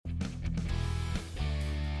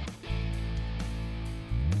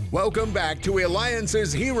Welcome back to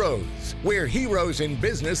Alliance's Heroes, where heroes in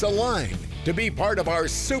business align. To be part of our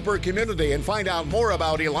super community and find out more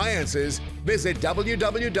about Alliances, visit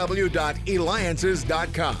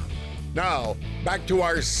www.alliances.com. Now, back to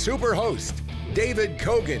our super host, David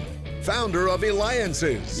Kogan, founder of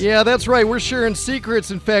Alliances. Yeah, that's right. We're sharing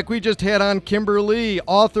secrets. In fact, we just had on Kimberly,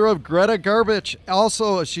 author of Greta Garbage.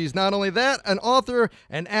 Also, she's not only that, an author,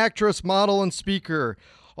 an actress, model, and speaker.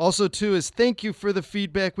 Also, too, is thank you for the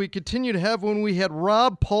feedback we continue to have when we had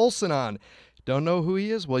Rob Paulson on. Don't know who he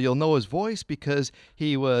is? Well, you'll know his voice because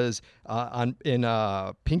he was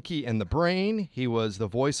in Pinky and the Brain. He was the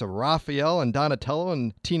voice of Raphael and Donatello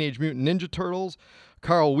in Teenage Mutant Ninja Turtles.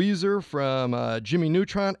 Carl Wheezer from Jimmy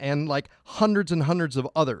Neutron, and like hundreds and hundreds of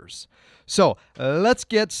others. So let's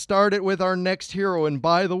get started with our next hero. And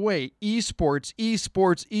by the way, esports.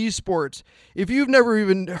 If you've never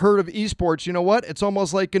even heard of esports, you know what? It's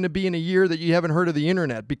almost like going to be in a year that you haven't heard of the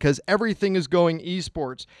internet because everything is going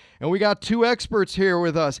esports. And we got two experts here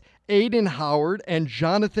with us, Aiden Howard and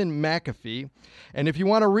Jonathan McAfee. And if you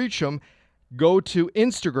want to reach them, go to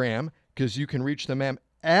Instagram because you can reach them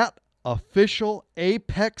at official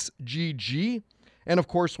Apex GG. And of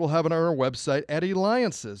course, we'll have it on our website at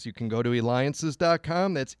Alliances. You can go to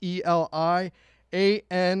alliances.com. That's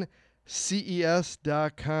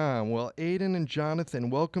ELIANCES.com. Well, Aiden and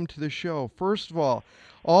Jonathan, welcome to the show. First of all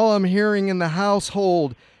I'm hearing in the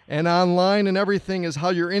household and online and everything is how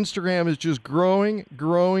your Instagram is just growing.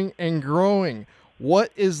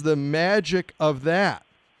 What is the magic of that?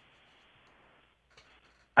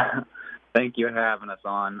 Thank you for having us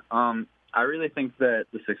on. I really think that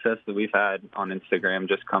the success that we've had on Instagram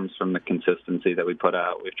just comes from the consistency that we put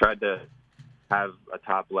out. We've tried to have a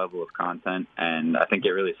top level of content, and I think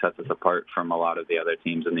it really sets us apart from a lot of the other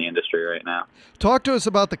teams in the industry right now. Talk to us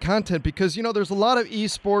about the content because, you know, there's a lot of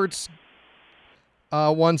esports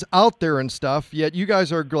ones out there and stuff, yet you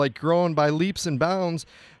guys are like growing by leaps and bounds.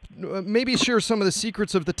 Maybe share some of the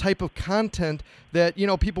secrets of the type of content that, you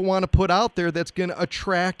know, people want to put out there that's going to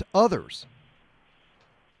attract others.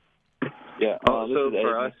 Yeah. So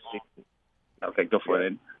for us, okay, go for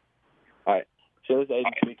it. All right. So this is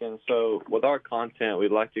Aiden speaking. So with our content,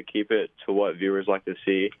 we'd like to keep it to what viewers like to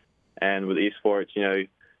see. And with esports, you know,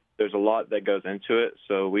 there's a lot that goes into it.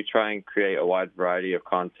 So we try and create a wide variety of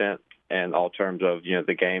content in all terms of, you know,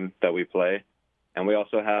 the game that we play. And we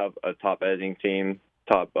also have a top editing team,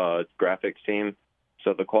 top graphics team.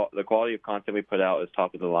 So the quality of content we put out is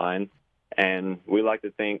top of the line. And we like to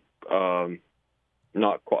think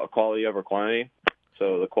not quality over quantity.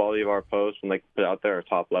 So the quality of our posts when they put it out there are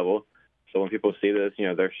top level. So when people see this, you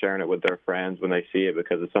know, they're sharing it with their friends when they see it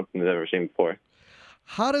because it's something they've never seen before.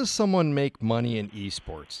 How does someone make money in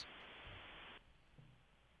esports?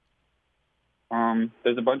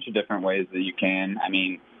 There's a bunch of different ways that you can. I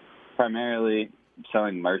mean, primarily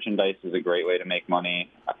selling merchandise is a great way to make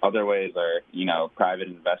money. Other ways are, you know, private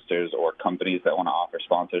investors or companies that want to offer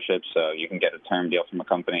sponsorships. So you can get a term deal from a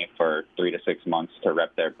company for 3 to 6 months to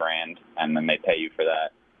rep their brand, and then they pay you for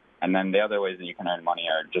that. And then the other ways that you can earn money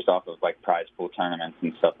are just off of like prize pool tournaments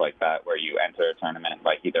and stuff like that, where you enter a tournament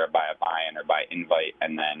like either by a buy-in or by invite,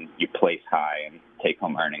 and then you place high and take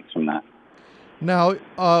home earnings from that. Now,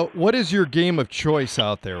 what is your game of choice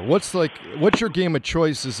out there? What's your game of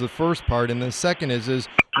choice is the first part, and the second is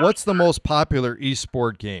what's the most popular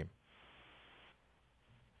esport game?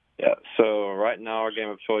 Yeah, so right now our game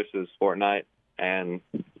of choice is Fortnite, and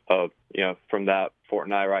you know, from that,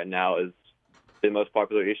 Fortnite right now is the most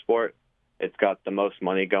popular esport. It's got the most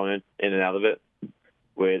money going in and out of it,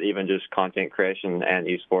 with even just content creation and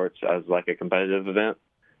esports as like a competitive event.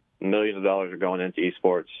 Millions of dollars are going into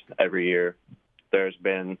esports every year. There's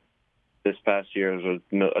been, this past year, was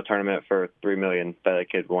a tournament for $3 million that a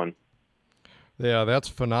kid won. Yeah, that's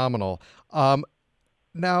phenomenal.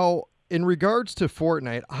 Now, in regards to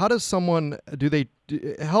Fortnite, how does someone,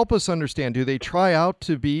 help us understand, do they try out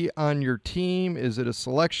to be on your team? Is it a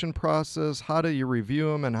selection process? How do you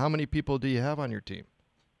review them, and how many people do you have on your team?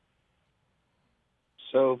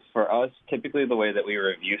 So for us, typically the way that we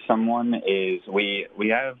review someone is we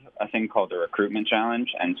have a thing called the recruitment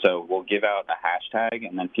challenge. And so we'll give out a hashtag,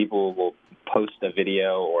 and then people will post a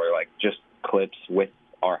video or like just clips with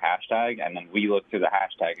our hashtag. And then we look through the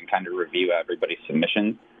hashtag and kind of review everybody's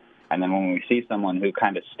submissions. And then when we see someone who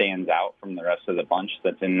kind of stands out from the rest of the bunch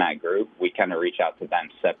that's in that group, we kind of reach out to them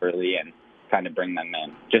separately and kind of bring them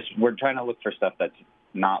in. We're trying to look for stuff that's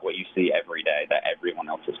not what you see every day that everyone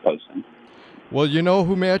else is posting. Well, you know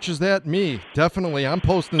who matches that? Me. Definitely. I'm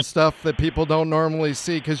posting stuff that people don't normally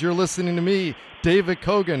see because you're listening to me, David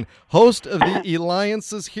Kogan, host of the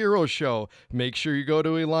Eliances Hero Show. Make sure you go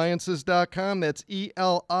to Eliances.com. That's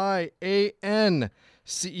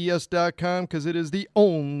ELIANCES.com because it is the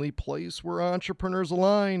only place where entrepreneurs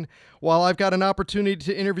align. While I've got an opportunity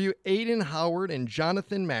to interview Aiden Howard and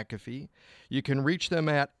Jonathan McAfee, you can reach them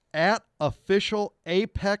at official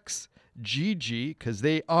Apex GG because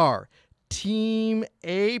they are Team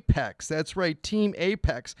Apex. That's right, Team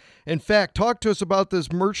Apex. In fact, talk to us about this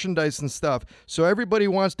merchandise and stuff. So everybody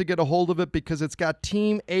wants to get a hold of it because it's got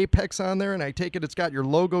Team Apex on there, and I take it it's got your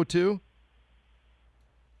logo too?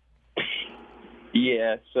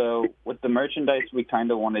 Yeah, so with the merchandise, we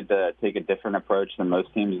kind of wanted to take a different approach than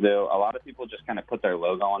most teams do. A lot of people just kind of put their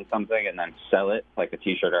logo on something and then sell it like a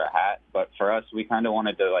T-shirt or a hat. But for us, we kind of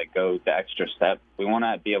wanted to like go the extra step. We want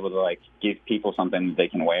to be able to like give people something they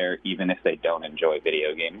can wear even if they don't enjoy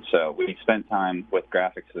video games. So we spent time with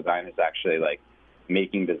graphics designers actually like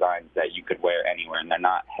making designs that you could wear anywhere, and they're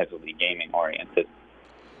not heavily gaming oriented.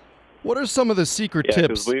 What are some of the secret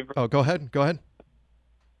tips? Oh, go ahead.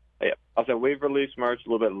 Yeah, I'll say we've released merch a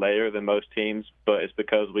little bit later than most teams, but it's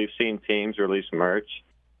because we've seen teams release merch,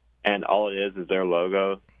 and all it is their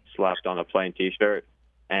logo slapped on a plain T-shirt,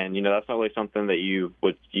 and that's not really something that you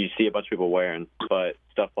see a bunch of people wearing. But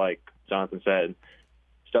stuff like Jonathan said,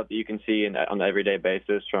 stuff that you can see on an everyday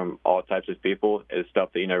basis from all types of people is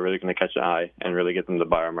stuff that really going to catch an eye and really get them to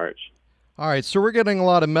buy our merch. All right, so we're getting a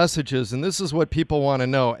lot of messages, and this is what people want to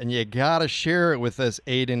know, and you got to share it with us,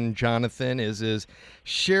 Aiden and Jonathan, is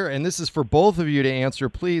share, and this is for both of you to answer,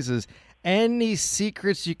 please, is any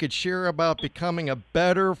secrets you could share about becoming a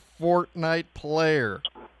better Fortnite player?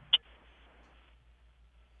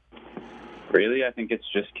 Really, I think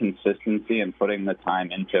it's just consistency and putting the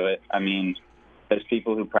time into it. I mean, there's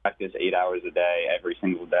people who practice 8 hours a day every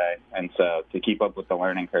single day, and so to keep up with the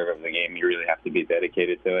learning curve of the game, you really have to be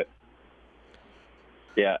dedicated to it.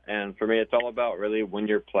 Yeah, and for me, it's all about really when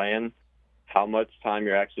you're playing, how much time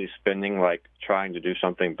you're actually spending, like, trying to do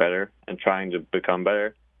something better and trying to become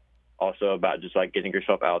better. Also about just, like, getting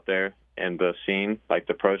yourself out there in the scene, like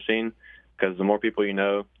the pro scene, because the more people you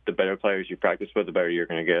know, the better players you practice with, the better you're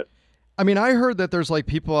going to get. I mean, I heard that there's, like,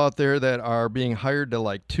 people out there that are being hired to,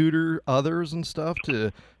 like, tutor others and stuff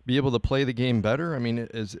to be able to play the game better. I mean,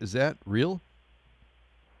 is that real?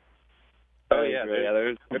 Oh, yeah,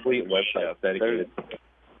 there's complete websites dedicated.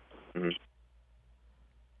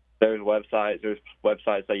 There's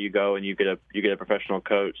websites that you go and you get a professional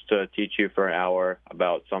coach to teach you for an hour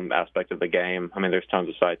about some aspect of the game. I mean, there's tons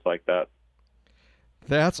of sites like that.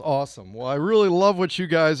 That's awesome. Well, I really love what you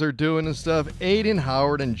guys are doing and stuff. Aiden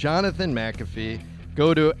Howard and Jonathan McAfee.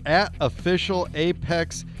 Go to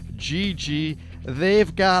 @officialapexgg.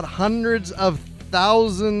 They've got hundreds of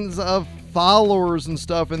thousands of followers and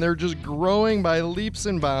stuff, and they're just growing by leaps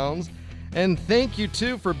and bounds. And thank you,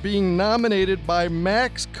 too, for being nominated by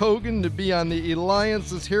Max Kogan to be on the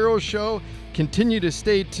Eliances Hero Show. Continue to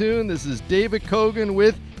stay tuned. This is David Kogan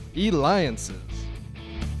with Eliances.